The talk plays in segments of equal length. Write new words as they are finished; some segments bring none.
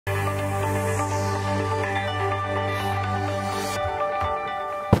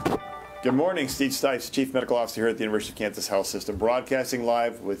Good morning, Steve Stites, Chief Medical Officer here at the University of Kansas Health System, broadcasting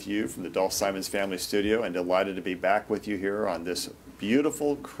live with you from the Dolph Simons Family Studio, and delighted to be back with you here on this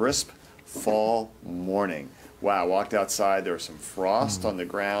beautiful, crisp fall morning. Wow, walked outside, there was some frost on the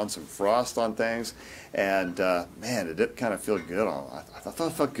ground, some frost on things, and man, it did kind of feel good. I thought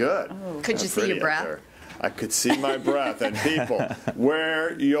it felt good. Oh. Could you see your breath? I could see my breath. And people,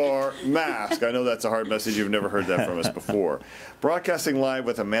 wear your mask. I know that's a hard message. You've never heard that from us before. Broadcasting live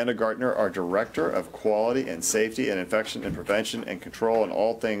with Amanda Gartner, our Director of Quality and Safety and Infection and Prevention and Control and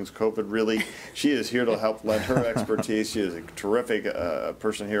all things COVID, really. She is here to help lend her expertise. She is a terrific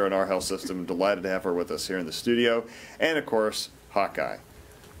person here in our health system. Delighted to have her with us here in the studio. And, of course, Hawkeye.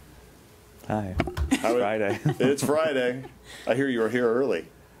 Hi. It's Friday. It's Friday. I hear you were here early.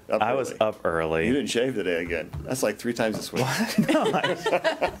 I was up early. You didn't shave today again. That's like 3 times this week. No,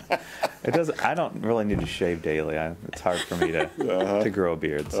 it doesn't. I don't really need to shave daily. It's hard for me to grow a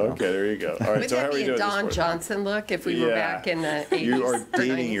beard. So. Okay, there you go. All right, Would so that how are be you doing a Don Johnson look if we were back in the 80s? You are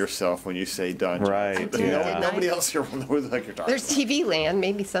dating 90s? yourself when you say Don Johnson. Right. Yeah. Nobody else here will know who the heck you're talking There's TV land.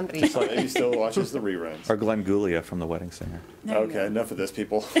 Maybe somebody. Maybe still watches the reruns. Or Glenn Gulia from The Wedding Singer. Okay, enough of this,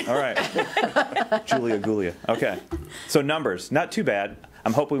 people. All right. Julia Gulia. Okay. So numbers, not too bad.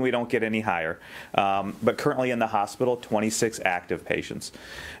 I'm hoping we don't get any higher. But currently in the hospital, 26 active patients.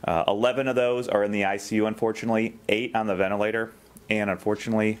 11 of those are in the ICU, unfortunately, 8 on the ventilator, and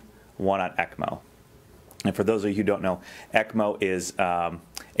unfortunately, 1 on ECMO. And for those of you who don't know, ECMO is a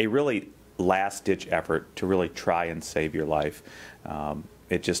really last-ditch effort to really try and save your life.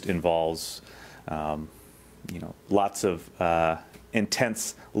 It just involves lots of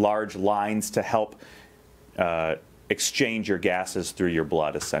intense, large lines to help exchange your gases through your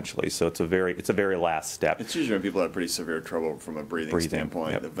blood, essentially. So it's a very last step. It's usually when people have pretty severe trouble from a breathing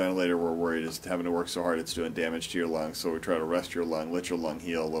standpoint. Yep. The ventilator, we're worried, is having to work so hard it's doing damage to your lungs. So we try to rest your lung, let your lung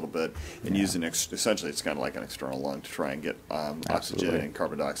heal a little bit, and use essentially it's kind of like an external lung to try and get oxygen and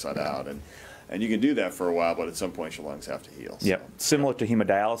carbon dioxide out. And you can do that for a while, but at some point your lungs have to heal. So. Yep, similar to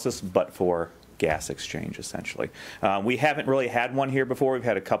hemodialysis, but for gas exchange, essentially. We haven't really had one here before. We've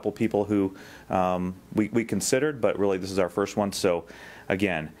had a couple people who we considered, but really this is our first one. So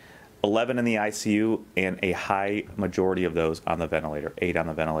again, 11 in the ICU and a high majority of those on the ventilator, 8 on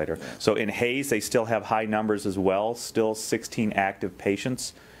the ventilator. Yeah. So in Hays, they still have high numbers as well, still 16 active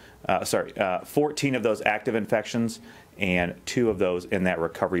patients. 14 of those active infections and 2 of those in that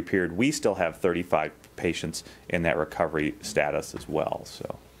recovery period. We still have 35 patients in that recovery status as well.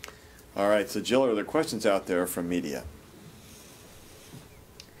 So. All right, so Jill, are there questions out there from media?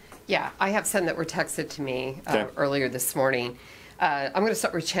 Yeah, I have some that were texted to me earlier this morning. I'm going to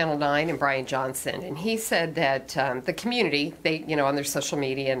start with Channel 9 and Brian Johnson. And he said that the community, they, on their social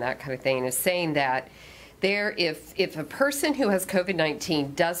media and that kind of thing, is saying that if a person who has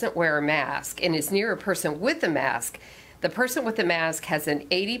COVID-19 doesn't wear a mask and is near a person with a mask, the person with the mask has an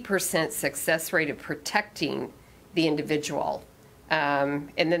 80% success rate of protecting the individual. And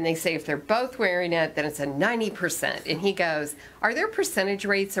then they say if they're both wearing it, then it's a 90%. And he goes, are there percentage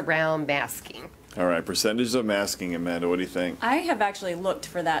rates around masking? All right, percentages of masking, Amanda, what do you think? I have actually looked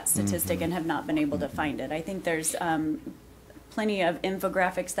for that statistic and have not been able to find it. I think there's plenty of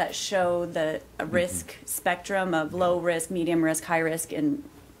infographics that show the risk spectrum of low risk, medium risk, high risk, and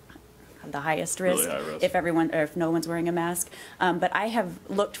the highest risk, really high risk. if no one's wearing a mask. But I have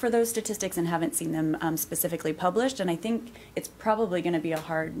looked for those statistics and haven't seen them specifically published, and I think it's probably going to be a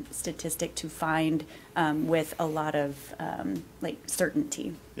hard statistic to find with a lot of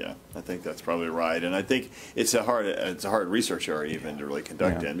certainty. Yeah, I think that's probably right, and I think it's a hard research area even to really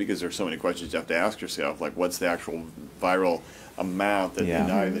conduct in, because there's so many questions you have to ask yourself, like what's the actual viral amount that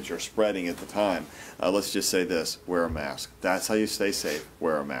that you're spreading at the time. Let's just say this: wear a mask. That's how you stay safe.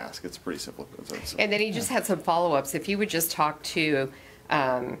 Wear a mask. It's pretty simple. And then he just had some follow-ups. If you would just talk to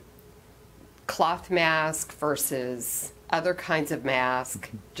cloth mask versus other kinds of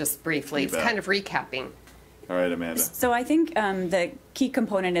mask, just briefly. It's kind of recapping. All right, Amanda. So I think the key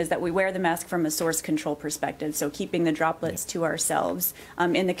component is that we wear the mask from a source control perspective, so keeping the droplets to ourselves.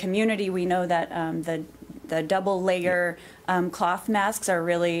 In the community, we know that the double layer cloth masks are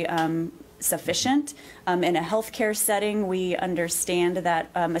really sufficient. In a healthcare setting, we understand that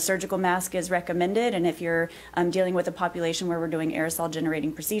a surgical mask is recommended, and if you're dealing with a population where we're doing aerosol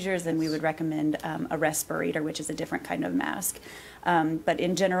generating procedures, then we would recommend a respirator, which is a different kind of mask. But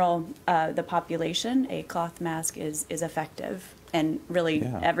in general, the population, a cloth mask is effective. And really,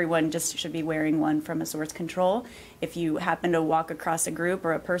 everyone just should be wearing one from a source control. If you happen to walk across a group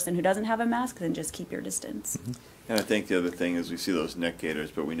or a person who doesn't have a mask, then just keep your distance. And I think the other thing is we see those neck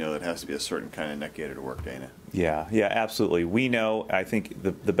gaiters, but we know that it has to be a certain kind of neck gaiter to work, Dana. Yeah, absolutely. We know, I think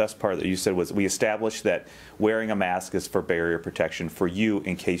the best part that you said was we established that wearing a mask is for barrier protection for you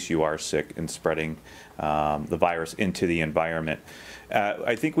in case you are sick and spreading the virus into the environment.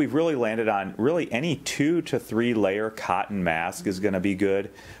 I think we've really landed on really any 2 to 3 layer cotton mask is going to be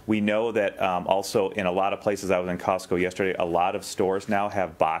good. We know that also in a lot of places, I was in Costco yesterday, a lot of stores now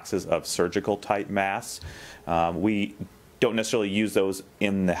have boxes of surgical type masks. We don't necessarily use those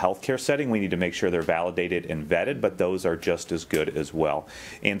in the healthcare setting. We need to make sure they're validated and vetted, but those are just as good as well.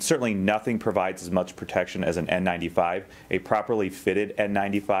 And certainly nothing provides as much protection as an N95. A properly fitted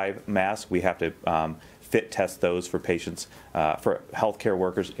N95 mask, we have to fit test those for patients, for healthcare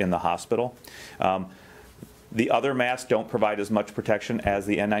workers in the hospital. The other masks don't provide as much protection as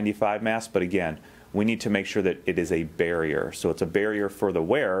the N95 mask, but again, we need to make sure that it is a barrier. So it's a barrier for the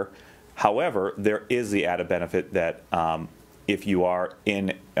wearer. However, there is the added benefit that if you are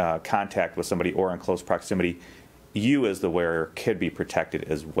in contact with somebody or in close proximity, you as the wearer could be protected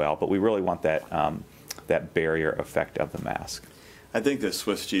as well. But we really want that, that barrier effect of the mask. I think the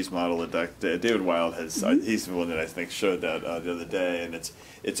Swiss cheese model that David Wild has, he's the one that I think showed that the other day, and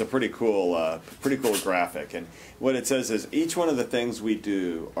it's a pretty cool graphic. And what it says is each one of the things we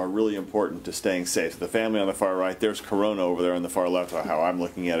do are really important to staying safe. So the family on the far right, there's Corona over there on the far left, how I'm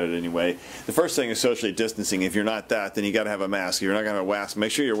looking at it anyway. The first thing is socially distancing. If you're not that, then you got to have a mask. If you're not going to have a mask,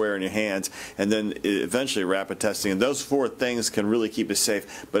 make sure you're wearing your hands, and then eventually rapid testing. And those 4 things can really keep us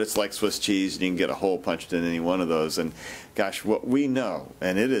safe. But it's like Swiss cheese, and you can get a hole punched in any one of those. And gosh, what we know,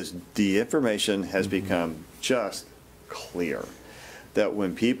 and it is, the information has become just clear, that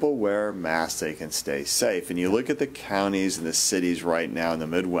when people wear masks, they can stay safe. And you look at the counties and the cities right now in the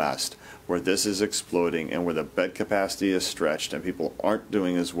Midwest where this is exploding and where the bed capacity is stretched and people aren't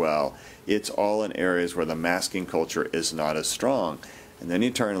doing as well, it's all in areas where the masking culture is not as strong. And then you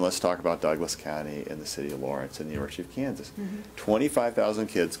turn and let's talk about Douglas County and the city of Lawrence and the University of Kansas. 25,000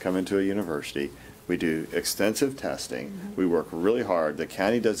 kids come into a university. We do extensive testing. We work really hard. The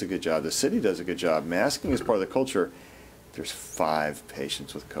county does a good job. The city does a good job. Masking is part of the culture. There's 5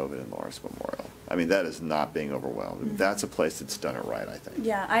 patients with COVID in Lawrence Memorial. I mean, that is not being overwhelmed. That's a place that's done it right, I think.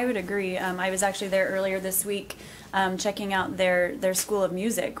 Yeah, I would agree. I was actually there earlier this week checking out their School of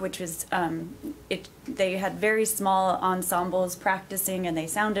Music, which was, they had very small ensembles practicing and they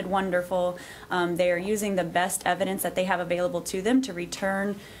sounded wonderful. They are using the best evidence that they have available to them to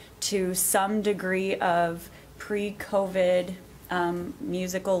return to some degree of pre-COVID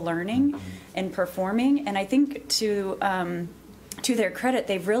musical learning and performing. And I think to their credit,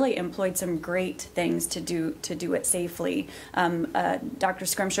 they've really employed some great things to do it safely. Dr.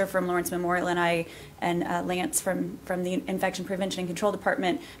 Scrumshaw from Lawrence Memorial and I and Lance from the Infection Prevention and Control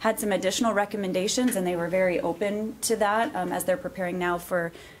Department had some additional recommendations, and they were very open to that as they're preparing now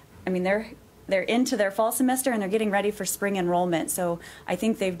for, I mean, they're into their fall semester and they're getting ready for spring enrollment. So I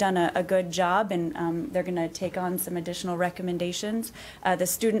think they've done a good job, and they're going to take on some additional recommendations. The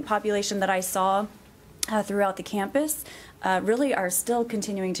student population that I saw throughout the campus really are still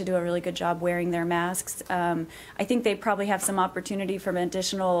continuing to do a really good job wearing their masks. I think they probably have some opportunity from an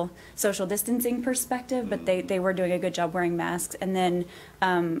additional social distancing perspective, but they were doing a good job wearing masks. And then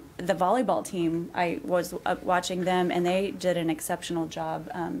the volleyball team, I was watching them, and they did an exceptional job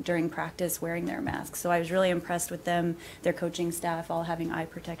during practice wearing their masks. So I was really impressed with them, their coaching staff, all having eye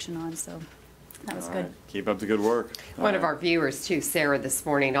protection on. So that was good. Keep up the good work. One of our viewers, too, Sarah, this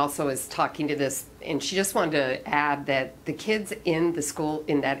morning also is talking to this, and she just wanted to add that the kids in the school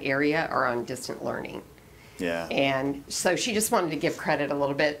in that area are on distant learning. Yeah. And so she just wanted to give credit a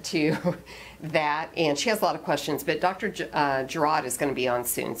little bit to that, and she has a lot of questions, but Dr. Gerard is going to be on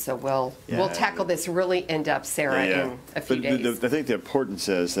soon, so we'll tackle this really in-depth, Sarah, in a few days. I think the importance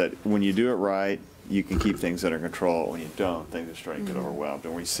is that when you do it right, you can keep things under control. When you don't, things are starting to get overwhelmed.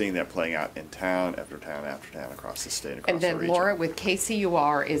 And we're seeing that playing out in town after town after town across the state, across and then the region. Laura with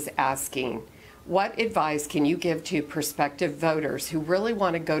KCUR is asking, what advice can you give to prospective voters who really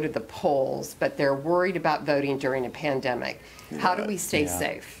want to go to the polls, but they're worried about voting during a pandemic? How do we stay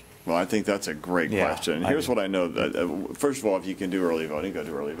safe? Well, I think that's a great question. And here's what I know. That, first of all, if you can do early voting, go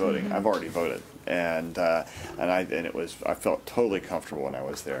do early voting. I've already voted. And I felt totally comfortable when I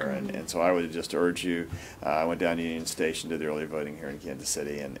was there, and so I would just urge you. I went down to Union Station, did the early voting here in Kansas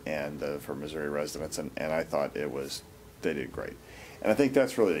City, and for Missouri residents, and I thought they did great. And I think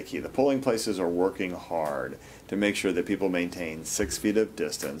that's really the key. The polling places are working hard to make sure that people maintain 6 feet of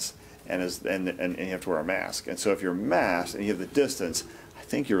distance, and you have to wear a mask. And so if you're masked and you have the distance, I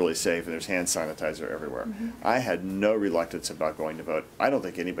think you're really safe, and there's hand sanitizer everywhere. I had no reluctance about going to vote. I don't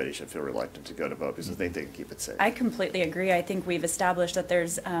think anybody should feel reluctant to go to vote because I think they can keep it safe. I completely agree. I think we've established that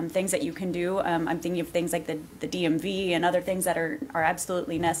there's things that you can do. I'm thinking of things like the DMV and other things that are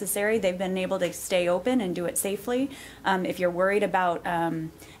absolutely necessary. They've been able to stay open and do it safely. If you're worried about,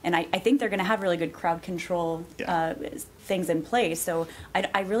 and I think they're going to have really good crowd control things in place. So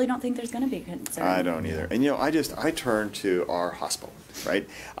I really don't think there's going to be concern. I don't either. And I turn to our hospital, right?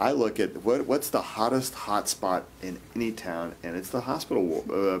 I look at what's the hottest hotspot in any town, and it's the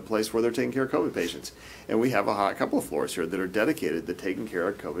hospital place where they're taking care of COVID patients. And we have a couple of floors here that are dedicated to taking care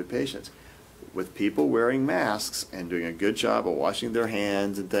of COVID patients. With people wearing masks and doing a good job of washing their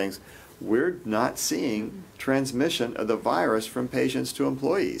hands and things, we're not seeing transmission of the virus from patients to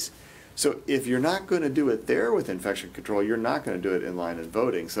employees. So if you're not going to do it there with infection control, you're not going to do it in line in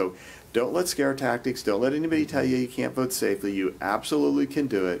voting. So don't let scare tactics, don't let anybody tell you you can't vote safely. You absolutely can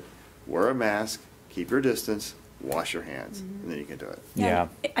do it. Wear a mask, keep your distance, wash your hands, and then you can do it. Yeah.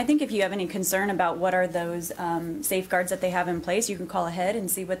 I think if you have any concern about what are those safeguards that they have in place, you can call ahead and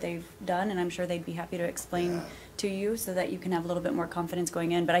see what they've done, and I'm sure they'd be happy to explain to you so that you can have a little bit more confidence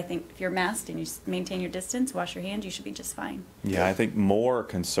going in. But I think if you're masked and you maintain your distance, wash your hands, you should be just fine. Yeah, I think more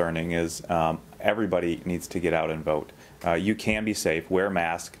concerning is everybody needs to get out and vote. You can be safe, wear a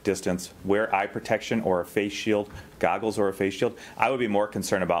mask, distance, wear eye protection or a face shield, goggles or a face shield. I would be more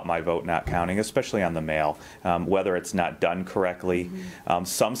concerned about my vote not counting, especially on the mail, whether it's not done correctly.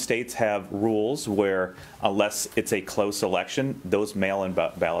 Some states have rules where unless it's a close election, those mail-in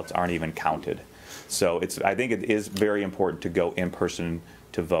ballots aren't even counted. So I think it is very important to go in person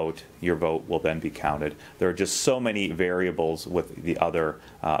to vote. Your vote will then be counted. There are just so many variables with the other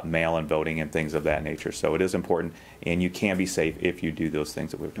mail-in voting and things of that nature. So it is important, and you can be safe if you do those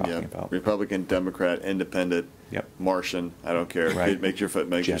things that we were talking about. Republican, Democrat, Independent, Martian, I don't care. Right. Make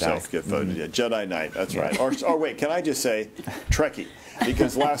yourself get voted. Yeah, Jedi Knight, that's right. Or wait, can I just say Trekkie?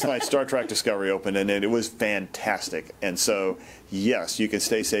 Because last night Star Trek Discovery opened and it was fantastic. And so, yes, you can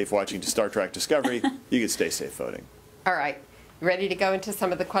stay safe watching Star Trek Discovery. You can stay safe voting. All right. Ready to go into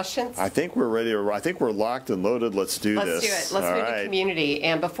some of the questions? I think we're ready. I think we're locked and loaded. Let's do this. Let's do it. Let's move to community.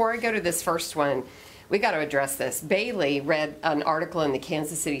 And before I go to this first one, we got to address this. Bailey read an article in the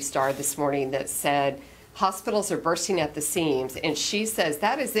Kansas City Star this morning that said hospitals are bursting at the seams, and she says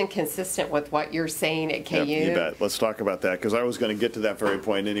that is inconsistent with what you're saying at KU. Yep, you bet. Let's talk about that, because I was going to get to that very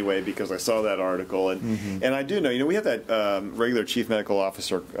point anyway, because I saw that article, and and I do know, we have that regular chief medical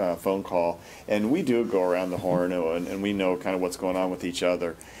officer phone call, and we do go around the horn, and we know kind of what's going on with each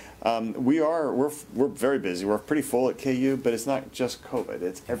other. We're very busy. We're pretty full at KU, but it's not just COVID.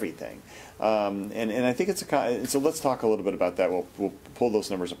 It's everything. And I think so let's talk a little bit about that. We'll pull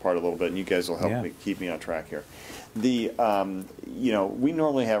those numbers apart a little bit, and you guys will help me keep me on track here. We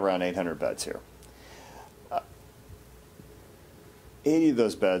normally have around 800 beds here. 80 of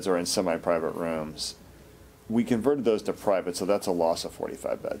those beds are in semi-private rooms. We converted those to private, so that's a loss of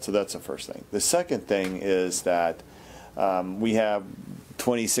 45 beds. So that's the first thing. The second thing is that we have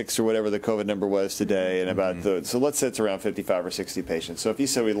 26 or whatever the COVID number was today, and about so let's say it's around 55 or 60 patients. So if you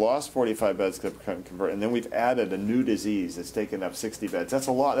said we lost 45 beds to convert, and then we've added a new disease that's taken up 60 beds, that's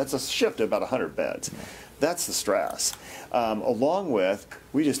a lot. That's a shift of about 100 beds. That's the stress. Along with,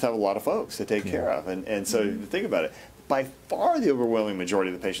 we just have a lot of folks to take care of, and so think about it. By far, the overwhelming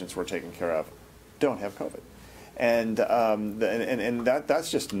majority of the patients we're taking care of don't have COVID, and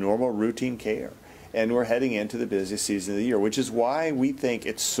that's just normal routine care. And we're heading into the busiest season of the year, which is why we think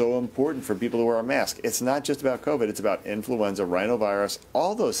it's so important for people to wear a mask. It's not just about COVID. It's about influenza, rhinovirus,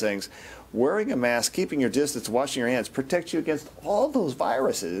 all those things. Wearing a mask, keeping your distance, washing your hands protects you against all those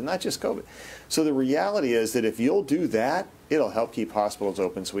viruses, and not just COVID. So the reality is that if you'll do that, it'll help keep hospitals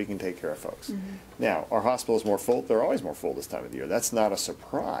open so we can take care of folks. Now, are hospitals more full? They're always more full this time of the year. That's not a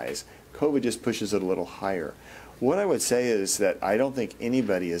surprise. COVID just pushes it a little higher. What I would say is that I don't think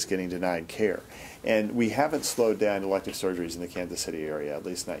anybody is getting denied care. And we haven't slowed down elective surgeries in the Kansas City area, at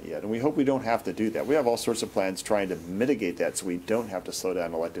least not yet. And we hope we don't have to do that. We have all sorts of plans trying to mitigate that so we don't have to slow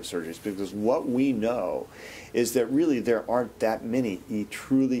down elective surgeries, because what we know is that really there aren't that many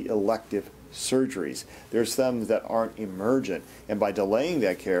truly elective surgeries. There's some that aren't emergent, and by delaying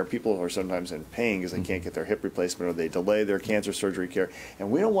that care, people are sometimes in pain because they can't get their hip replacement, or they delay their cancer surgery care,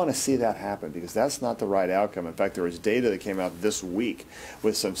 and we don't want to see that happen, because that's not the right outcome. In fact, there was data that came out this week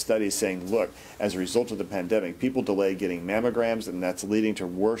with some studies saying, look, as a result of the pandemic, people delay getting mammograms, and that's leading to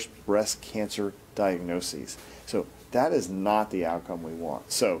worse breast cancer diagnoses. So That is not the outcome we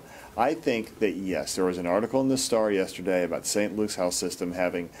want. So I think that, yes, there was an article in the Star yesterday about St. Luke's Health System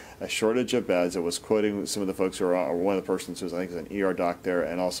having a shortage of beds. It was quoting some of the folks who are, or one of the persons who was, I think, is an ER doc there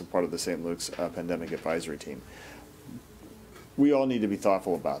and also part of the St. Luke's pandemic advisory team. We all need to be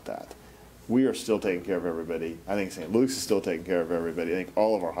thoughtful about that. We are still taking care of everybody. I think St. Luke's is still taking care of everybody. I think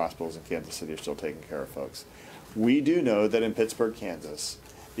all of our hospitals in Kansas City are still taking care of folks. We do know that in Pittsburgh, Kansas,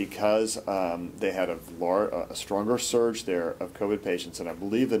 because they had a stronger surge there of COVID patients, and I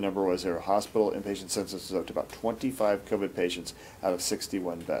believe the number was their hospital inpatient census was up to about 25 COVID patients out of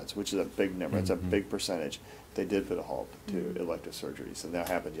 61 beds, which is a big number. It's a big percentage. They did put a halt to elective surgeries, and that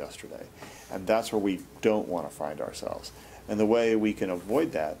happened yesterday. And that's where we don't want to find ourselves. And the way we can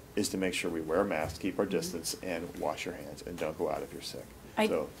avoid that is to make sure we wear masks, keep our distance, and wash your hands, and don't go out if you're sick.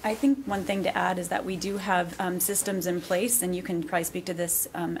 I think one thing to add is that we do have systems in place, and you can probably speak to this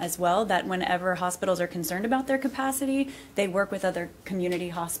as well, that whenever hospitals are concerned about their capacity, they work with other community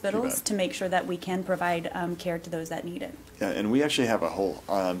hospitals to make sure that we can provide care to those that need it. Yeah, and we actually have a whole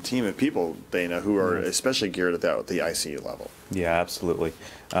team of people, Dana, who are especially geared at that at the ICU level. Yeah, absolutely.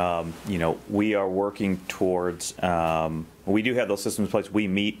 You know, we are working towards, we do have those systems in place. We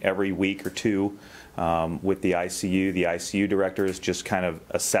meet every week or two with the ICU. The ICU director is just kind of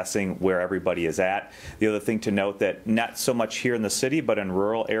assessing where everybody is at. The other thing to note that not so much here in the city, but in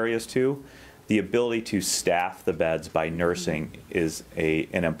rural areas too, the ability to staff the beds by nursing is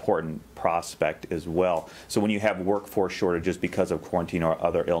an important prospect as well. So when you have workforce shortages because of quarantine or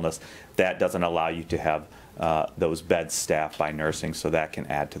other illness, that doesn't allow you to have those beds staffed by nursing, so that can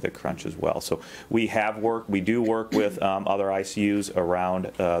add to the crunch as well. So we do work with other ICUs around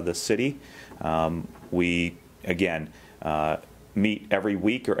the city. We, again, meet every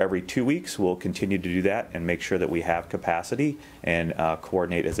week or every 2 weeks. We'll continue to do that and make sure that we have capacity and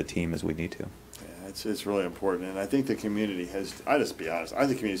coordinate as a team as we need to. It's really important, and I think the community has, I'll just be honest, I think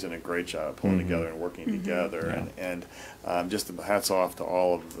the community's done a great job pulling together and working together, and just the hats off to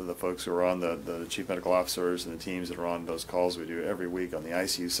all of the folks who are on the chief medical officers and the teams that are on those calls we do every week on the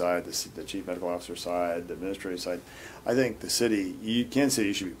ICU side, the chief medical officer side, the administrative side. I think the city, Kansas City,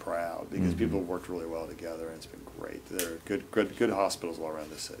 you should be proud because people have worked really well together, and it's been great. There are good hospitals all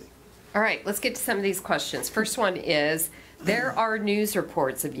around the city. All right, let's get to some of these questions. First one is, there are news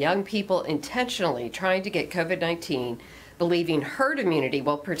reports of young people intentionally trying to get COVID-19, believing herd immunity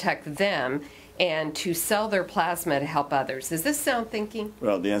will protect them, and to sell their plasma to help others. Is this sound thinking?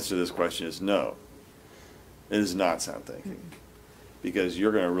 Well, the answer to this question is no. It is not sound thinking. Because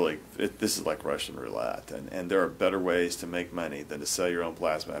you're going to really, this is like Russian roulette, and there are better ways to make money than to sell your own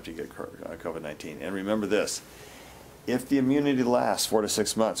plasma after you get COVID-19. And remember this. If the immunity lasts 4 to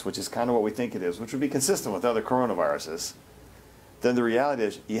 6 months, which is kind of what we think it is, which would be consistent with other coronaviruses, then the reality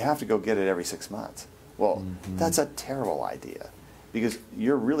is you have to go get it every 6 months. Well, that's a terrible idea because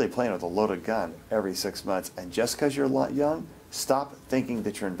you're really playing with a loaded gun every 6 months. And just because you're young, stop thinking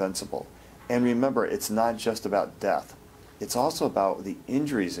that you're invincible. And remember, it's not just about death. It's also about the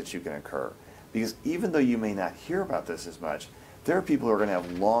injuries that you can incur. Because even though you may not hear about this as much, there are people who are going to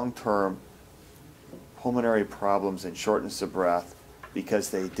have long-term pulmonary problems and shortness of breath because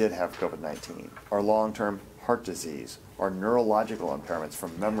they did have COVID-19, or long-term heart disease, or neurological impairments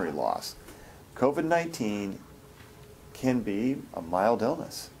from memory loss. COVID-19 can be a mild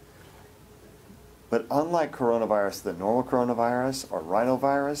illness. But unlike coronavirus, the normal coronavirus or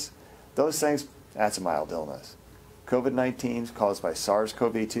rhinovirus, those things, that's a mild illness. COVID-19 is caused by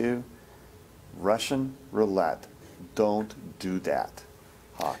SARS-CoV-2, Russian roulette. Don't do that.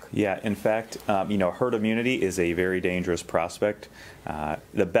 Hawk. Yeah, in fact, you know, herd immunity is a very dangerous prospect.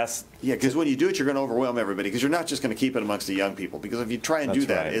 The best... Yeah, because when you do it, you're going to overwhelm everybody, because you're not just going to keep it amongst the young people, because if you try and do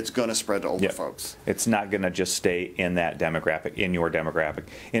that, it's going to spread to older folks. It's not going to just stay in that demographic, in your demographic.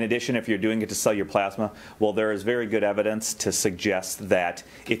 In addition, if you're doing it to sell your plasma, well, there is very good evidence to suggest that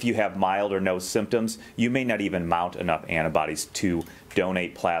if you have mild or no symptoms, you may not even mount enough antibodies to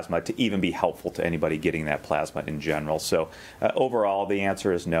donate plasma to even be helpful to anybody getting that plasma in general. So overall, the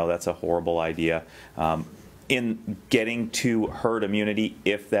answer is no, that's a horrible idea. In getting to herd immunity,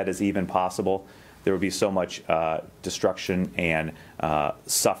 if that is even possible, there would be so much destruction and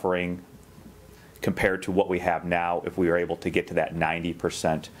suffering compared to what we have now if we were able to get to that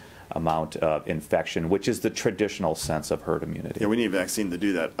 90% amount of infection, which is the traditional sense of herd immunity. Yeah, we need a vaccine to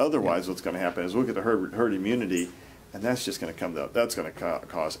do that. Otherwise, what's going to happen is we'll get the herd immunity, and that's just going to come down. That's going to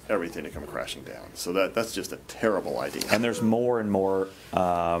cause everything to come crashing down. So that's just a terrible idea. And there's more and more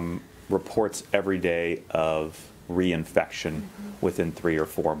reports every day of reinfection within 3 or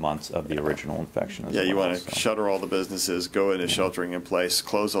 4 months of the original infection as Yeah, well. you want to shutter all the businesses, go into sheltering in place,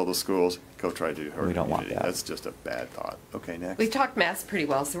 close all the schools, go try to do herd We don't want immunity. that. That's just a bad thought. Okay, next. We've talked masks pretty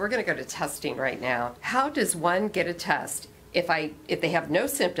well, so we're going to go to testing right now. How does one get a test if they have no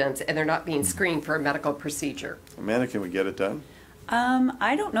symptoms and they're not being screened for a medical procedure? Amanda, can we get it done?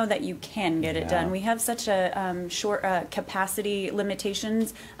 I don't know that you can get it Yeah. done. We have such a short capacity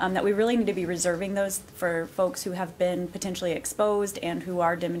limitations that we really need to be reserving those for folks who have been potentially exposed and who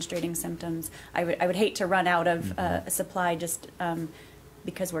are demonstrating symptoms. I would hate to run out of a supply just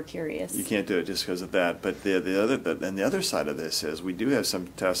because we're curious. You can't do it just because of that. But the other side of this is we do have some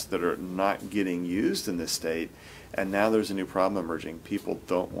tests that are not getting used in this state, and now there's a new problem emerging. People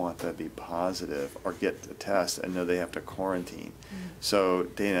don't want to be positive or get a test and know they have to quarantine. So,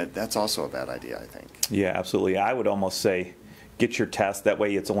 Dana, that's also a bad idea, I think. Yeah, absolutely. I would almost say get your test. That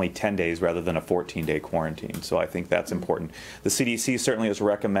way it's only 10 days rather than a 14-day quarantine. So I think that's important. The CDC certainly has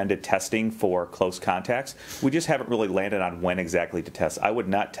recommended testing for close contacts. We just haven't really landed on when exactly to test. I would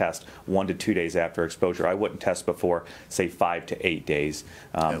not test 1 to 2 days after exposure. I wouldn't test before, say, 5 to 8 days.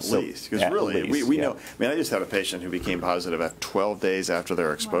 At least. Because really, we know. I mean, I just had a patient who became positive at 12 days after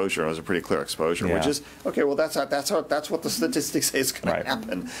their exposure. It was a pretty clear exposure, which is, okay, well, that's what the statistics say is going to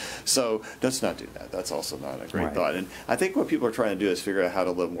happen. So let's not do that. That's also not a great thought. And I think what people are trying to do is figure out how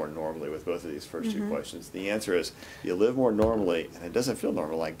to live more normally with both of these first two questions. The answer is you live more normally, and it doesn't feel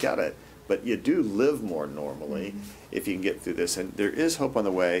normal, I get it, but you do live more normally if you can get through this. And there is hope on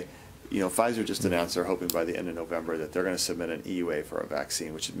the way. You know, Pfizer just announced they're hoping by the end of November that they're going to submit an EUA for a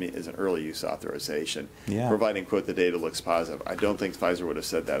vaccine, which is an early use authorization, providing, quote, the data looks positive. I don't think Pfizer would have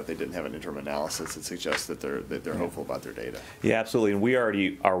said that if they didn't have an interim analysis that suggests that they're hopeful about their data. Yeah, absolutely. And we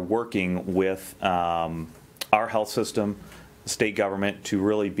already are working with our health system, state government, to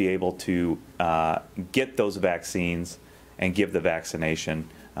really be able to get those vaccines and give the vaccination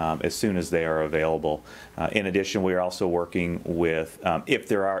as soon as they are available. In addition, we are also working with, if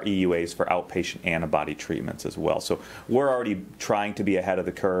there are EUAs, for outpatient antibody treatments as well. So we're already trying to be ahead of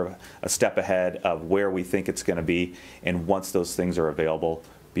the curve, a step ahead of where we think it's going to be, and once those things are available,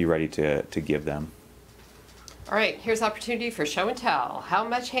 be ready to give them. All right, here's opportunity for show and tell. How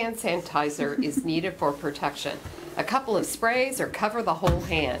much hand sanitizer is needed for protection? A couple of sprays or cover the whole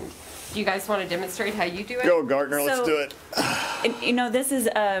hand? Do you guys want to demonstrate how you do it? Go, Gartner, let's do it. You know, this is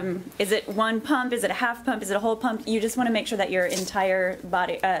it one pump? Is it a half pump? Is it a whole pump? You just want to make sure that your entire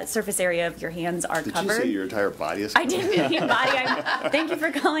body, surface area of your hands are covered. Did you say your entire body is I covered? didn't mean body. Thank you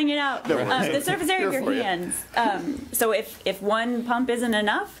for calling it out. No The surface area of your hands. So if one pump isn't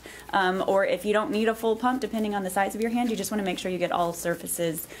enough, or if you don't need a full pump, depending on the size of your hand, you just want to make sure you get all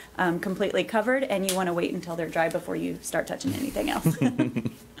surfaces completely covered, and you want to wait until they're dry before you start touching anything else.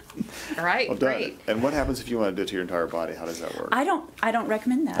 All right, Well, great. and what happens if you want to do it to your entire body? How does that work? I don't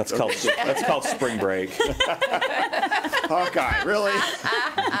recommend that. That's called spring break Hawkeye, really?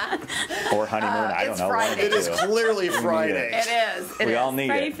 or honeymoon. I don't It's know. Friday. It is clearly Friday. It is. We all need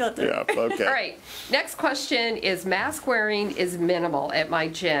Friday it. filter. Yeah, okay. All right, next question is mask wearing is minimal at my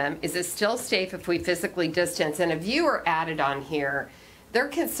gym. Is it still safe if we physically distance? And a viewer added on here, they're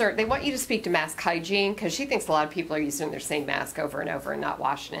concerned, they want you to speak to mask hygiene because she thinks a lot of people are using their same mask over and over and not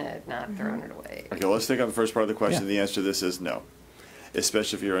washing it, not throwing it away. Okay, let's take on the first part of the question. Yeah. The answer to this is no,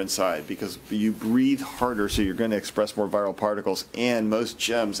 especially if you're inside, because you breathe harder, so you're going to express more viral particles. And most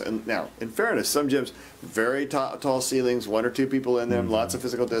gyms, and now, in fairness, some gyms, very tall ceilings, 1 or 2 people in them, lots of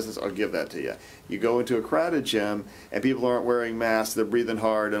physical distance, I'll give that to you. You go into a crowded gym, and people aren't wearing masks, they're breathing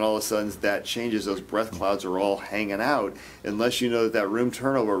hard, and all of a sudden that changes. Those breath clouds are all hanging out, unless you know that room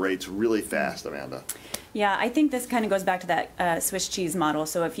turnover rate's really fast, Amanda. Yeah, I think this kind of goes back to that Swiss cheese model.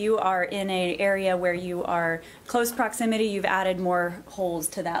 So if you are in an area where you are close proximity, you've added more holes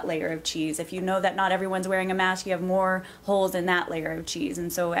to that layer of cheese. If you know that not everyone's wearing a mask, you have more holes in that layer of cheese.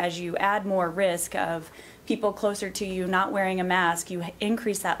 And so as you add more risk of people closer to you not wearing a mask, you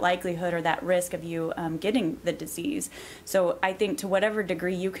increase that likelihood or that risk of you getting the disease. So I think to whatever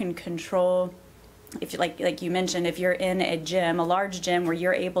degree you can control, if like you mentioned, if you're in a gym, a large gym where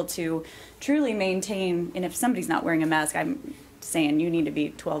you're able to truly maintain, and if somebody's not wearing a mask, I'm saying you need to be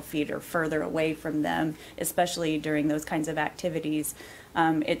 12 feet or further away from them, especially during those kinds of activities.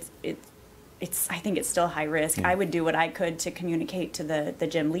 I think it's still high risk. I would do what I could to communicate to the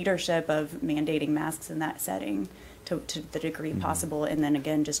gym leadership of mandating masks in that setting to the degree possible, and then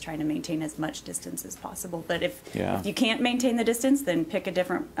again just trying to maintain as much distance as possible. But if you can't maintain the distance, then pick a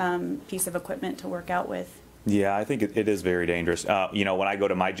different piece of equipment to work out with. Yeah, I think it is very dangerous. You know, when I go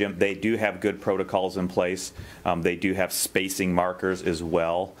to my gym, they do have good protocols in place. They do have spacing markers as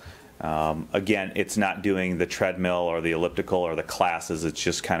well. Again, it's not doing the treadmill or the elliptical or the classes. It's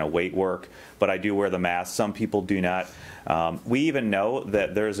just kind of weight work. But I do wear the mask. Some people do not. We even know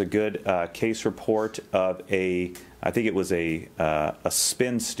that there's a good case report of I think it was a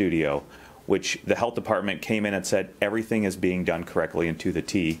spin studio, which the health department came in and said everything is being done correctly and to the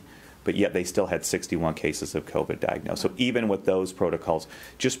T, but yet they still had 61 cases of COVID diagnosed. So even with those protocols,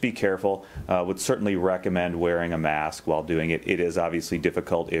 just be careful. Would certainly recommend wearing a mask while doing it. It is obviously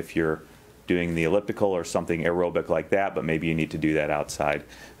difficult if you're doing the elliptical or something aerobic like that, but maybe you need to do that outside.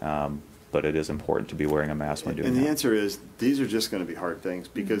 But it is important to be wearing a mask when doing that. And the answer is, these are just going to be hard things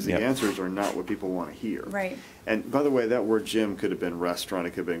because the answers are not what people want to hear. Right. And by the way, that word gym could have been restaurant,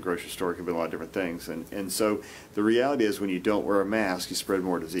 it could have been grocery store, it could have been a lot of different things. And so the reality is when you don't wear a mask, you spread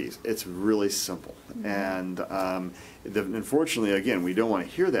more disease. It's really simple. And unfortunately, again, we don't want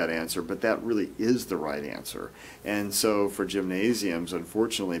to hear that answer, but that really is the right answer. And so for gymnasiums,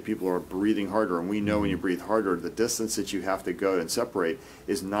 unfortunately, people are breathing harder. And we know when you breathe harder, the distance that you have to go and separate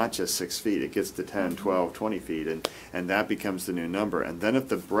is not just 6 feet. It gets to 10, 12, 20 feet. And that becomes the new number. And then if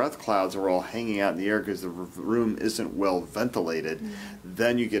the breath clouds are all hanging out in the air because the room isn't well ventilated,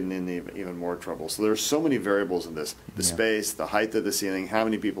 then you get into even more trouble. So there's so many variables in this. The space, the height of the ceiling, how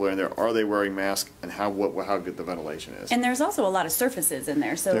many people are in there, are they wearing masks, and how good the ventilation is. And there's also a lot of surfaces in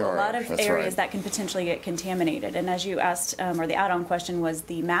there, so a lot of areas that can potentially get contaminated. And as you asked, or the add-on question was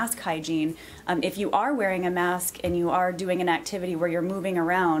the mask hygiene. If you are wearing a mask and you are doing an activity where you're moving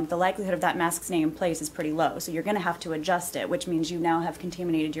around, the likelihood of that mask staying in place is pretty low. So you're going to have to adjust it, which means you now have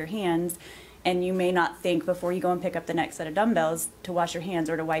contaminated your hands, and you may not think before you go and pick up the next set of dumbbells to wash your hands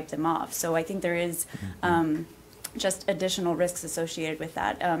or to wipe them off. So I think there is just additional risks associated with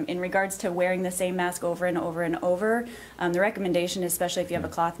that. In regards to wearing the same mask over and over and over, the recommendation, especially if you have a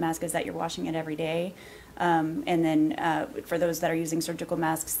cloth mask, is that you're washing it every day. And then for those that are using surgical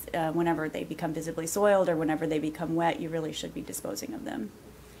masks, whenever they become visibly soiled or whenever they become wet, you really should be disposing of them.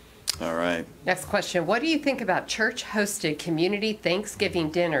 All right. Next question. What do you think about church-hosted community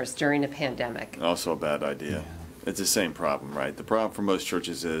Thanksgiving dinners during a pandemic? Also a bad idea. It's the same problem, right? The problem for most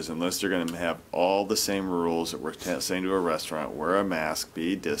churches is unless they're going to have all the same rules that we're saying to a restaurant, wear a mask,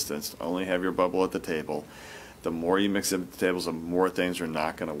 be distanced, only have your bubble at the table, the more you mix up the tables, the more things are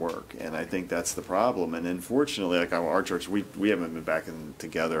not going to work. And I think that's the problem. And unfortunately, like our church, we haven't been back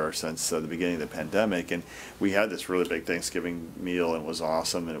together since the beginning of the pandemic. And we had this really big Thanksgiving meal, and it was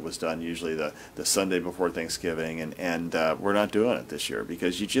awesome. And it was done usually the Sunday before Thanksgiving. And we're not doing it this year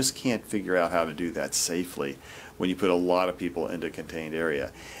because you just can't figure out how to do that safely when you put a lot of people into a contained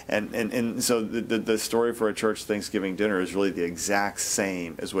area. And so the story for a church Thanksgiving dinner is really the exact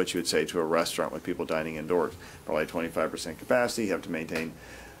same as what you would say to a restaurant with people dining indoors. Probably 25% capacity, you have to maintain,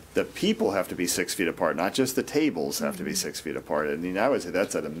 the people have to be 6 feet apart, not just the tables have to be 6 feet apart. I mean, I would say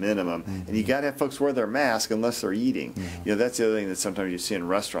that's at a minimum. And you got to have folks wear their mask unless they're eating. You know, that's the other thing that sometimes you see in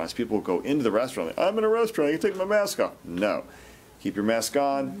restaurants. People will go into the restaurant, like, I'm in a restaurant, I can take my mask off. No. Keep your mask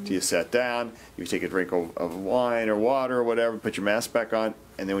on till you sit down. You take a drink of wine or water or whatever, put your mask back on,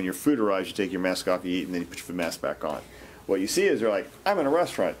 and then when your food arrives, you take your mask off, you eat, and then you put your mask back on. What you see is they're like, I'm in a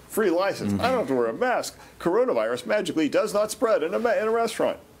restaurant, free license, I don't have to wear a mask. Coronavirus magically does not spread in a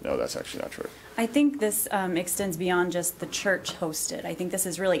restaurant. No, that's actually not true. I think this extends beyond just the church hosted. I think this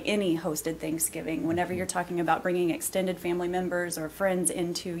is really any hosted Thanksgiving. Whenever you're talking about bringing extended family members or friends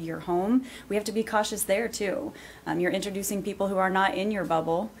into your home, we have to be cautious there too. You're introducing people who are not in your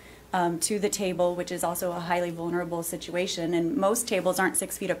bubble to the table, which is also a highly vulnerable situation. And most tables aren't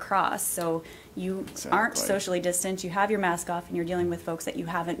 6 feet across, so you aren't socially distant. You have your mask off, and you're dealing with folks that you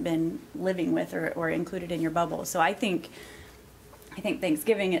haven't been living with or included in your bubble. So I think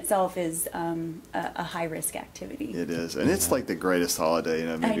Thanksgiving itself is a high-risk activity. It is, and it's like the greatest holiday.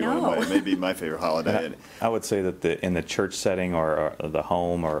 You know, maybe my favorite holiday. I would say that in the church setting or the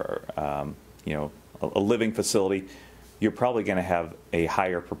home or you know, a living facility, you're probably going to have a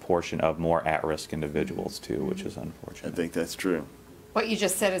higher proportion of more at-risk individuals too, which is unfortunate. I think that's true. What you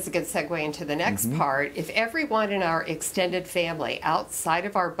just said is a good segue into the next part. If everyone in our extended family outside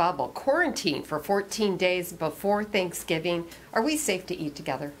of our bubble quarantined for 14 days before Thanksgiving, are we safe to eat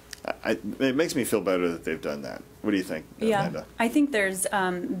together? It makes me feel better that they've done that. What do you think, Amanda? I think there's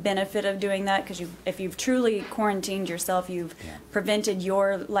benefit of doing that because if you've truly quarantined yourself, you've prevented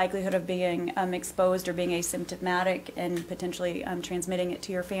your likelihood of being exposed or being asymptomatic and potentially transmitting it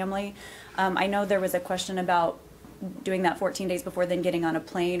to your family. I know there was a question about doing that 14 days before then getting on a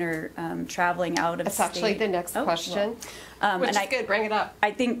plane or traveling out of That's state. actually the next question, which and is good. Bring it up.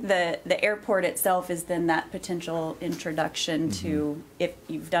 I think the airport itself is then that potential introduction to, if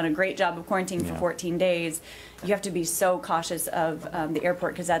you've done a great job of quarantining for 14 days, you have to be so cautious of the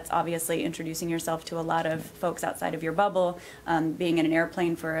airport, because that's obviously introducing yourself to a lot of folks outside of your bubble, being in an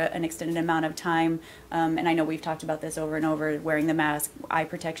airplane for an extended amount of time. And I know we've talked about this over and over, wearing the mask, eye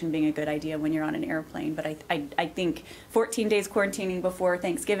protection being a good idea when you're on an airplane. But I think 14 days quarantining before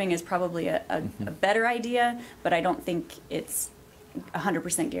Thanksgiving is probably a better idea, but I don't think it's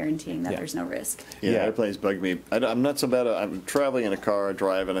 100% guaranteeing that there's no risk. Yeah, airplanes bug me. I'm not so bad. I'm traveling in a car,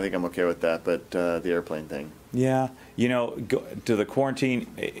 driving. I think I'm okay with that. But the airplane thing. Yeah, you know, to the quarantine,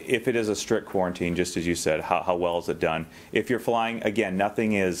 if it is a strict quarantine, just as you said, how well is it done? If you're flying, again,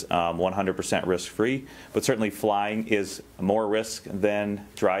 nothing is 100% risk-free, but certainly flying is more risk than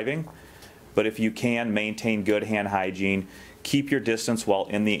driving. But if you can maintain good hand hygiene, keep your distance while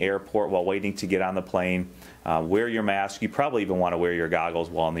in the airport, while waiting to get on the plane, wear your mask. You probably even want to wear your goggles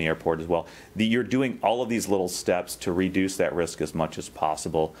while in the airport as well. You're doing all of these little steps to reduce that risk as much as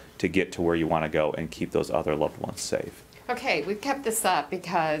possible to get to where you want to go and keep those other loved ones safe. Okay, we've kept this up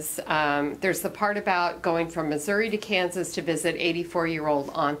because there's the part about going from Missouri to Kansas to visit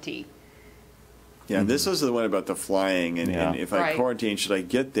 84-year-old auntie. Yeah, this is the one about the flying, and if I quarantine, should I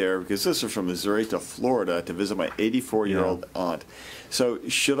get there? Because this is from Missouri to Florida to visit my 84-year-old aunt. So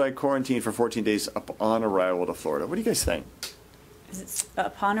should I quarantine for 14 days upon arrival to Florida? What do you guys think? Is it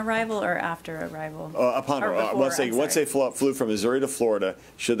upon arrival or after arrival? Upon arrival. Once they flew from Missouri to Florida,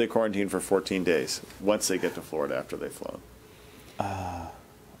 should they quarantine for 14 days once they get to Florida after they've flown?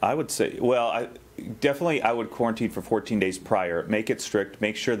 I would say, well, definitely I would quarantine for 14 days prior. Make it strict.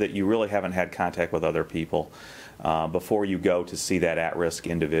 Make sure that you really haven't had contact with other people before you go to see that at-risk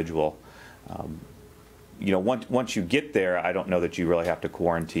individual. You know, once you get there, I don't know that you really have to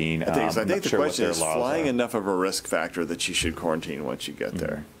quarantine. I think the question is, flying enough of a risk factor that you should quarantine once you get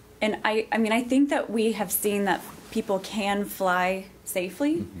there? And I mean, I think that we have seen that people can fly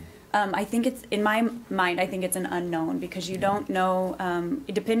safely. I think it's, in my mind, I think it's an unknown, because you don't know,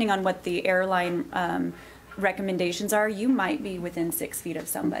 depending on what the airline recommendations are, you might be within 6 feet of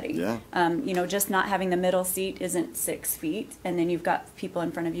somebody. Yeah. You know, just not having the middle seat isn't 6 feet, and then you've got people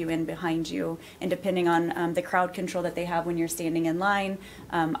in front of you and behind you, and depending on the crowd control that they have when you're standing in line.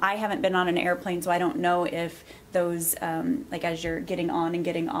 I haven't been on an airplane, so I don't know if those, like as you're getting on and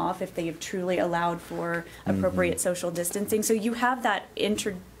getting off, if they have truly allowed for appropriate social distancing. So you have that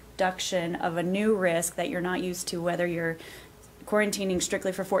introduction of a new risk that you're not used to, whether you're quarantining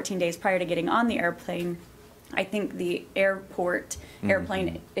strictly for 14 days prior to getting on the airplane. I think the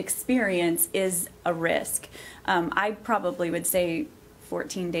airplane experience is a risk. I probably would say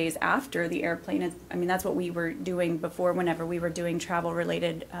 14 days after the airplane. I mean, that's what we were doing before whenever we were doing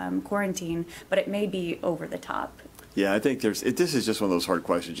travel-related quarantine, but it may be over the top. Yeah, I think this is just one of those hard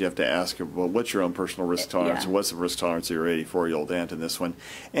questions you have to ask. Well, what's your own personal risk tolerance? Yeah. What's the risk tolerance of your 84-year-old aunt in this one?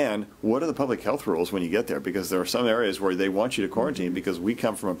 And what are the public health rules when you get there? Because there are some areas where they want you to quarantine because we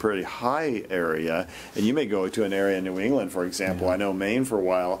come from a pretty high area, and you may go to an area in New England, for example. I know Maine for a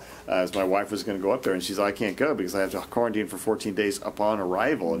while, as my wife was going to go up there, and she's like, I can't go because I have to quarantine for 14 days upon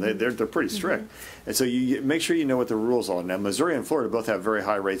arrival, and they're pretty strict. And so you make sure you know what the rules are. Now, Missouri and Florida both have very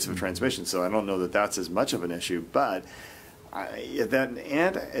high rates of transmission, so I don't know that that's as much of an issue, but if that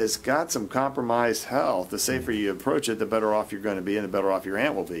aunt has got some compromised health, the safer you approach it, the better off you're going to be and the better off your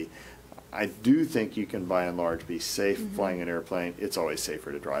aunt will be. I do think you can, by and large, be safe flying an airplane. It's always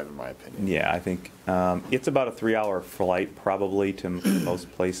safer to drive, in my opinion. Yeah, I think it's about a 3-hour flight probably to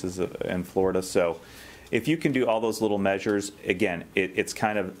most places in Florida. So if you can do all those little measures, again, it's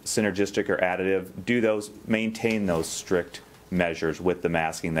kind of synergistic or additive. Do those, maintain those strict measures with the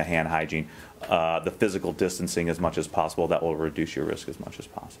masking, the hand hygiene, the physical distancing as much as possible. That will reduce your risk as much as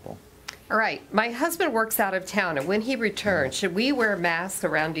possible. All right. My husband works out of town, and when he returns, should we wear masks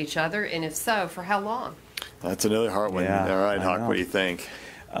around each other? And if so, for how long? That's another hard one. Yeah, all right, Hawk, what do you think?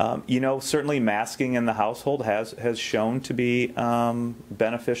 You know, certainly masking in the household has shown to be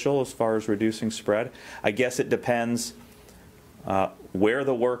beneficial as far as reducing spread. I guess it depends where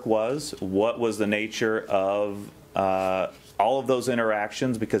the work was, what was the nature of all of those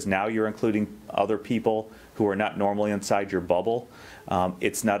interactions, because now you're including other people who are not normally inside your bubble.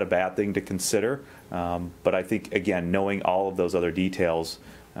 It's not a bad thing to consider, but I think, again, knowing all of those other details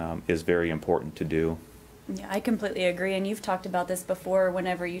is very important to do. Yeah, I completely agree. And you've talked about this before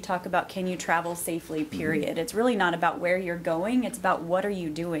whenever you talk about can you travel safely, period. It's really not about where you're going. It's about what are you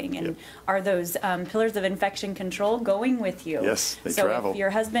doing. And are those pillars of infection control going with you? Yes, they so travel. If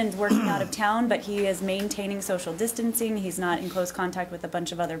your husband's working out of town, but he is maintaining social distancing, he's not in close contact with a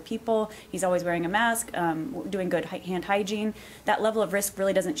bunch of other people, he's always wearing a mask, doing good hand hygiene, that level of risk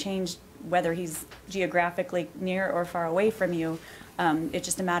really doesn't change whether he's geographically near or far away from you. It's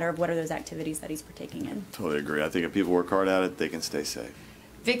just a matter of what are those activities that he's partaking in. Totally agree. I think if people work hard at it, they can stay safe.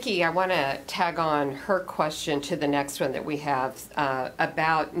 Vicki, I want to tag on her question to the next one that we have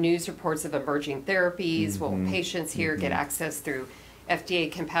about news reports of emerging therapies. Will patients here get access through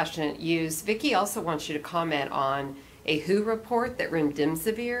FDA compassionate use? Vicki also wants you to comment on a WHO report that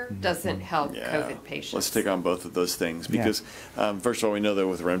remdesivir doesn't help COVID patients. Let's take on both of those things because, first of all, we know that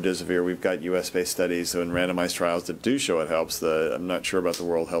with remdesivir, we've got U.S.-based studies and randomized trials that do show it helps. I'm not sure about the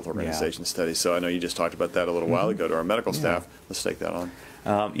World Health Organization study, so I know you just talked about that a little while ago to our medical staff. Let's take that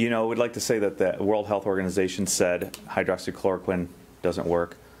on. You know, we'd like to say that the World Health Organization said hydroxychloroquine doesn't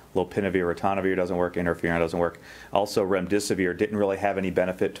work. Lopinavir, ritonavir doesn't work, interferon doesn't work. Also, remdesivir didn't really have any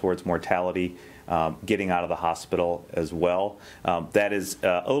benefit towards mortality, getting out of the hospital as well. That is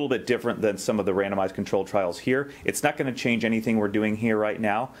a little bit different than some of the randomized controlled trials here. It's not going to change anything we're doing here right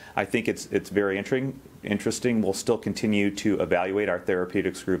now. I think it's very interesting. We'll still continue to evaluate our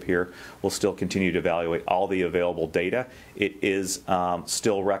therapeutics group here. We'll still continue to evaluate all the available data. It is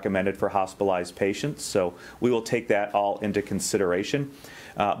still recommended for hospitalized patients, so we will take that all into consideration.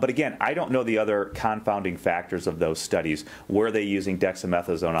 But again, I don't know the other confounding factors of those studies. Were they using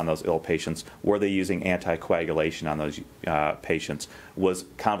dexamethasone on those ill patients? Were they using anticoagulation on those patients? Was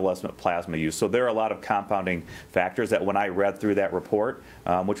convalescent plasma used? So there are a lot of confounding factors that when I read through that report,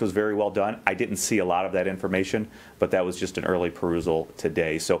 which was very well done, I didn't see a lot of that information, but that was just an early perusal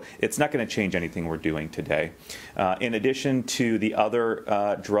today. So it's not going to change anything we're doing today. In addition to the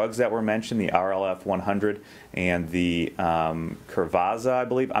other drugs that were mentioned, the RLF 100 and the Curvaza, I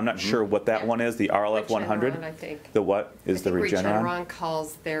believe. I'm not sure what that one is, the RLF 100. I think. The what is the Regeneron? Regeneron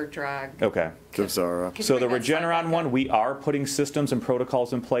calls their drug. Okay. Curvaza. So the Regeneron one, we are putting systems and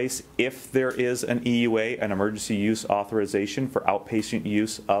protocols in place if there is an EUA, an emergency use authorization for outpatient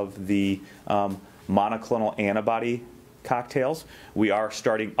use of the monoclonal antibody cocktails. We are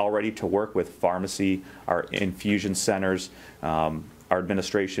starting already to work with pharmacy, our infusion centers, our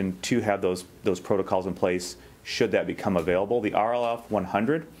administration to have those protocols in place should that become available. The RLF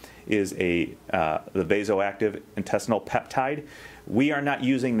 100 is the vasoactive intestinal peptide. We are not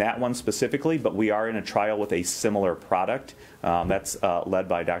using that one specifically, but we are in a trial with a similar product. That's led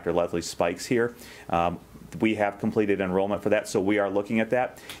by Dr. Leslie Spikes here. We have completed enrollment for that, so we are looking at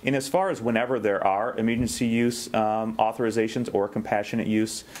that. And as far as whenever there are emergency use authorizations or compassionate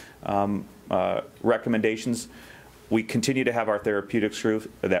use recommendations, we continue to have our therapeutics group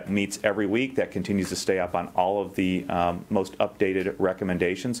that meets every week, that continues to stay up on all of the most updated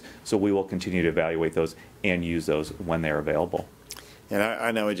recommendations. So we will continue to evaluate those and use those when they're available. And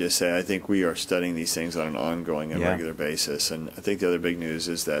I know I just say I think we are studying these things on an ongoing and regular basis. And I think the other big news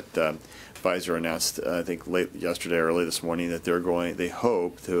is that Pfizer announced, I think late yesterday, early this morning, that they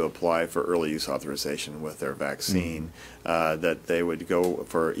hope to apply for early use authorization with their vaccine, that they would go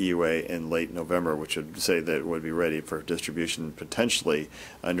for EUA in late November, which would say that it would be ready for distribution potentially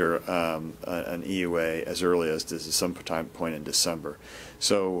under an EUA as early as some point in December.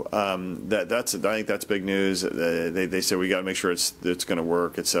 So I think that's big news. They say we got to make sure it's going to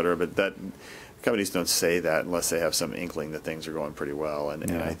work, et cetera, but that companies don't say that unless they have some inkling that things are going pretty well,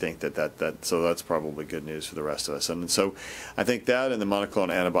 and I think so that's probably good news for the rest of us. And so I think that and the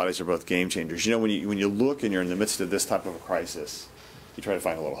monoclonal antibodies are both game changers. You know, when you look and you're in the midst of this type of a crisis, you try to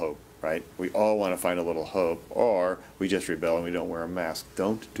find a little hope, right? We all want to find a little hope, or we just rebel and we don't wear a mask.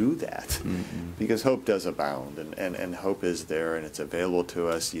 Don't do that, because hope does abound, and hope is there, and it's available to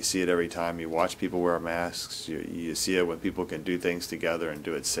us. You see it every time you watch people wear masks. You see it when people can do things together and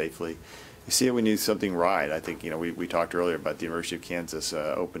do it safely. You see it when you do something right. I think, we talked earlier about the University of Kansas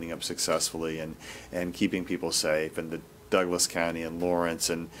opening up successfully and keeping people safe, and the Douglas County and Lawrence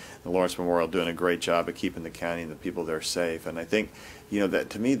and the Lawrence Memorial doing a great job of keeping the county and the people there safe. And I think, that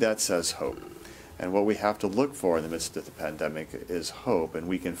to me that says hope. And what we have to look for in the midst of the pandemic is hope, and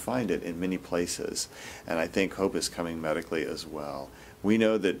we can find it in many places. And I think hope is coming medically as well. We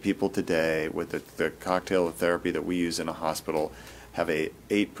know that people today, with the cocktail of therapy that we use in a hospital, have a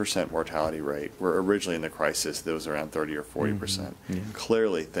 8% mortality rate, where originally in the crisis there was around 30 or 40%.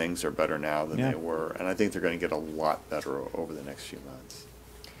 Clearly things are better now than they were, and I think they're going to get a lot better over the next few months.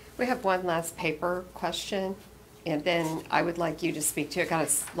 We have one last paper question. and then I would like you to speak to it. Got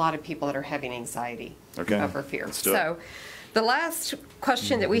a lot of people that are having anxiety over fear. Let's do it. So the last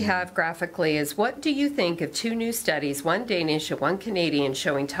question that we have graphically is, what do you think of 2 new studies, one Danish and one Canadian,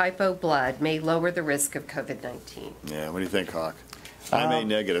 showing type O blood may lower the risk of COVID-19? Yeah, what do you think, Hawk? I'm A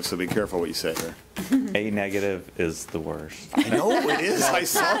negative, so be careful what you say here. A negative is the worst. I know it is. I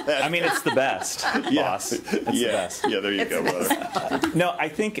saw that. I mean, it's the best, boss. It's the best. Yeah, there you go, brother. No, I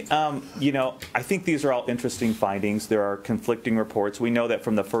think, I think these are all interesting findings. There are conflicting reports. We know that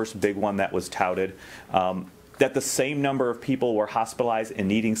from the first big one that was touted, that the same number of people were hospitalized and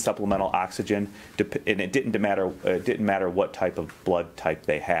needing supplemental oxygen, and it didn't matter what type of blood type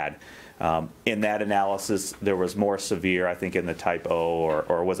they had. In that analysis, there was more severe, I think, in the type O,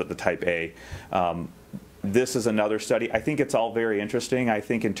 or was it the type A? This is another study. I think it's all very interesting. I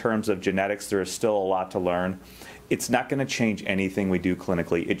think in terms of genetics, there is still a lot to learn. It's not going to change anything we do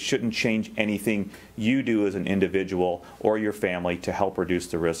clinically. It shouldn't change anything you do as an individual or your family to help reduce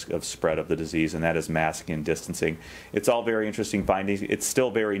the risk of spread of the disease, and that is masking and distancing. It's all very interesting findings. It's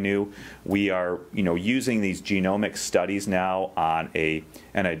still very new. We are, using these genomic studies now on a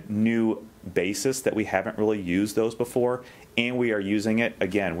new basis that we haven't really used those before, and we are using it.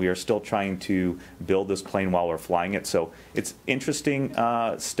 Again, we are still trying to build this plane while we're flying it. So it's interesting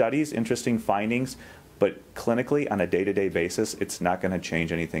studies, interesting findings. But clinically, on a day-to-day basis, it's not going to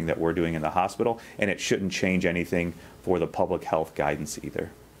change anything that we're doing in the hospital, and it shouldn't change anything for the public health guidance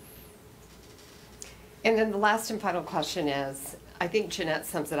either. And then the last and final question is, I think Jeanette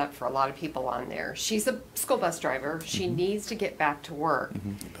sums it up for a lot of people on there. She's a school bus driver. She needs to get back to work.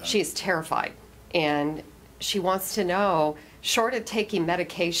 She is terrified, and she wants to know, short of taking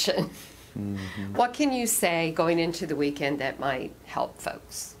medication, what can you say going into the weekend that might help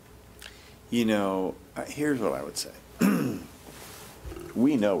folks? Here's what I would say.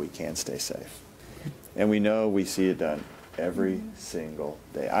 We know we can stay safe. And we know we see it done every single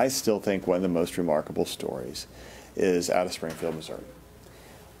day. I still think one of the most remarkable stories is out of Springfield, Missouri,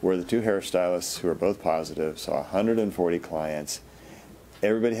 where the 2 hairstylists who are both positive saw 140 clients.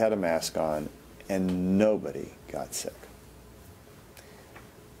 Everybody had a mask on, and nobody got sick.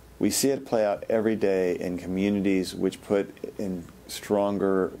 We see it play out every day in communities which put in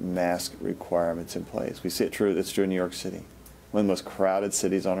stronger mask requirements in place. We see it true. That's true in New York City, one of the most crowded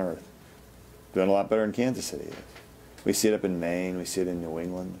cities on earth. Doing a lot better than Kansas City is. We see it up in Maine. We see it in New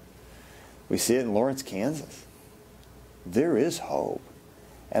England. We see it in Lawrence, Kansas. There is hope.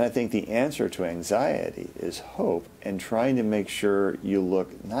 And I think the answer to anxiety is hope, and trying to make sure you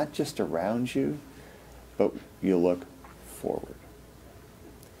look not just around you, but you look forward.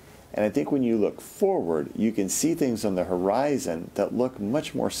 And I think when you look forward, you can see things on the horizon that look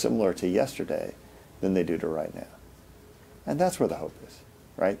much more similar to yesterday than they do to right now. And that's where the hope is,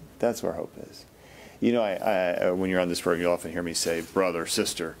 right? That's where hope is. When you're on this program, you often hear me say brother,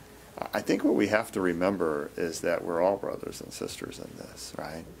 sister. I think what we have to remember is that we're all brothers and sisters in this,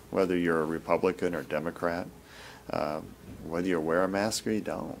 right? Whether you're a Republican or Democrat, whether you wear a mask or you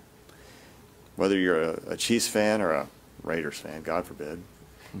don't, whether you're a Chiefs fan or a Raiders fan, God forbid,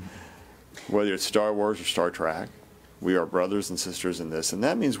 whether it's Star Wars or Star Trek, we are brothers and sisters in this. And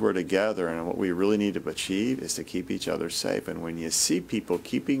that means we're together, and what we really need to achieve is to keep each other safe. And when you see people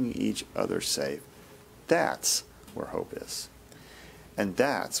keeping each other safe, that's where hope is. And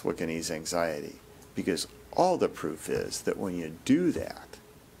that's what can ease anxiety, because all the proof is that when you do that,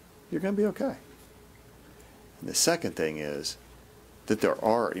 you're going to be okay. And the second thing is that there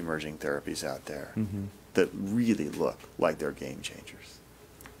are emerging therapies out there that really look like they're game changers.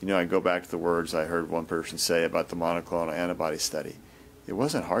 I go back to the words I heard one person say about the monoclonal antibody study. It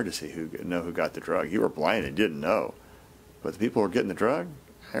wasn't hard to see who got the drug. You were blind and didn't know. But the people who were getting the drug,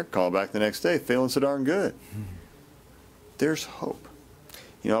 they're calling back the next day, feeling so darn good. There's hope.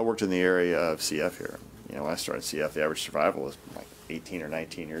 I worked in the area of CF here. When I started CF, the average survival was like 18 or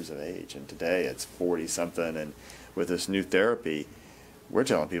 19 years of age. And today it's 40-something. And with this new therapy, we're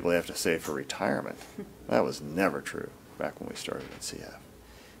telling people they have to save for retirement. That was never true back when we started at CF.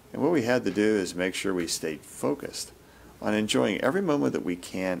 And what we had to do is make sure we stayed focused on enjoying every moment that we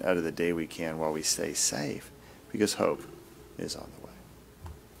can out of the day we can while we stay safe, because hope is on the way.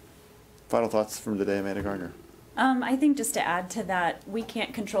 Final thoughts from today, Amanda Gartner? I think just to add to that, we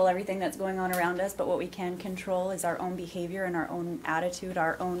can't control everything that's going on around us, but what we can control is our own behavior and our own attitude,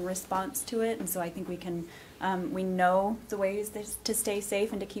 our own response to it. And so I think we know the ways to stay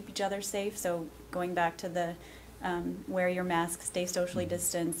safe and to keep each other safe. So going back to the wear your mask, stay socially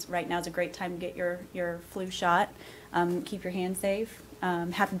distanced. Right now is a great time to get your flu shot. Keep your hands safe.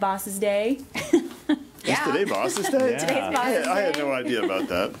 Happy Boss's Day. Is today Boss's Day? Yeah. Today's Boss's Day. I had no idea about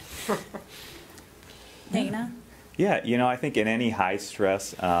that. Dana? Yeah, you know, I think in any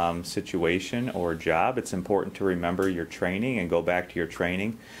high-stress situation or job, it's important to remember your training and go back to your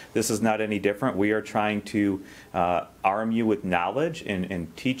training. This is not any different. We are trying to arm you with knowledge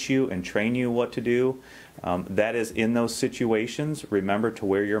and teach you and train you what to do. That is, in those situations, remember to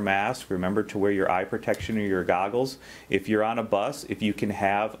wear your mask, remember to wear your eye protection or your goggles. If you're on a bus, if you can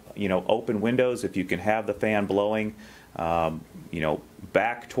have, you know, open windows, if you can have the fan blowing, you know,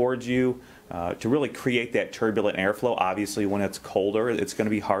 back towards you, to really create that turbulent airflow. Obviously, when it's colder, it's going to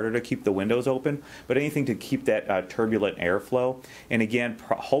be harder to keep the windows open, but anything to keep that turbulent airflow. And again,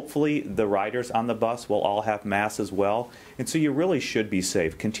 hopefully the riders on the bus will all have masks as well, and so you really should be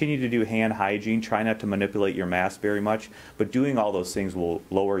safe. Continue to do hand hygiene. Try not to manipulate your mask very much, but doing all those things will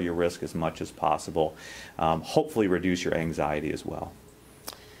lower your risk as much as possible. Hopefully reduce your anxiety as well.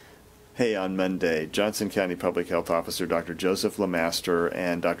 Hey, on Monday, Johnson County Public Health Officer Dr. Joseph LeMaster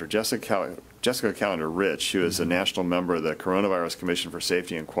and Dr. Jessica Callender-Rich, who is a national member of the Coronavirus Commission for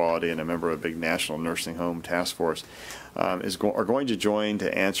Safety and Quality and a member of a big national nursing home task force, are going to join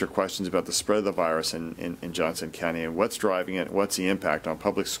to answer questions about the spread of the virus in Johnson County and what's driving it, what's the impact on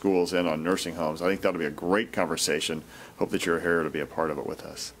public schools and on nursing homes. I think that'll be a great conversation. Hope that you're here to be a part of it with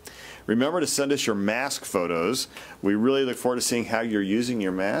us. Remember to send us your mask photos. We really look forward to seeing how you're using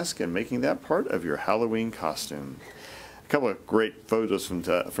your mask and making that part of your Halloween costume. A couple of great photos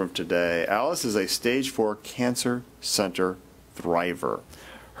from today. Alice is a stage 4 cancer center thriver.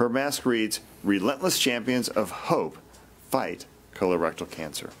 Her mask reads, "Relentless champions of hope fight colorectal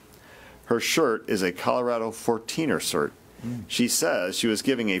cancer." Her shirt is a Colorado 14er shirt. She says she was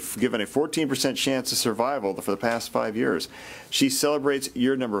given a 14% chance of survival for the past 5 years. She celebrates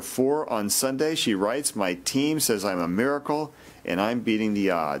year number 4 on Sunday. She writes, "My team says I'm a miracle and I'm beating the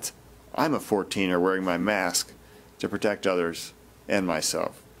odds. I'm a 14er wearing my mask to protect others and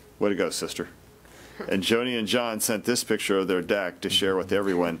myself." Way to go, sister. And Joni and John sent this picture of their deck to share with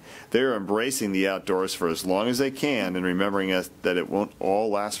everyone. They're embracing the outdoors for as long as they can and remembering that it won't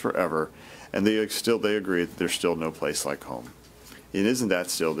all last forever. And they agree that there's still no place like home. And isn't that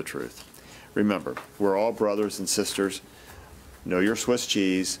still the truth? Remember, we're all brothers and sisters. Know your Swiss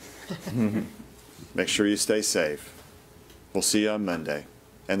cheese. Make sure you stay safe. We'll see you on Monday.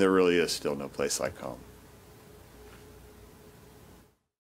 And there really is still no place like home.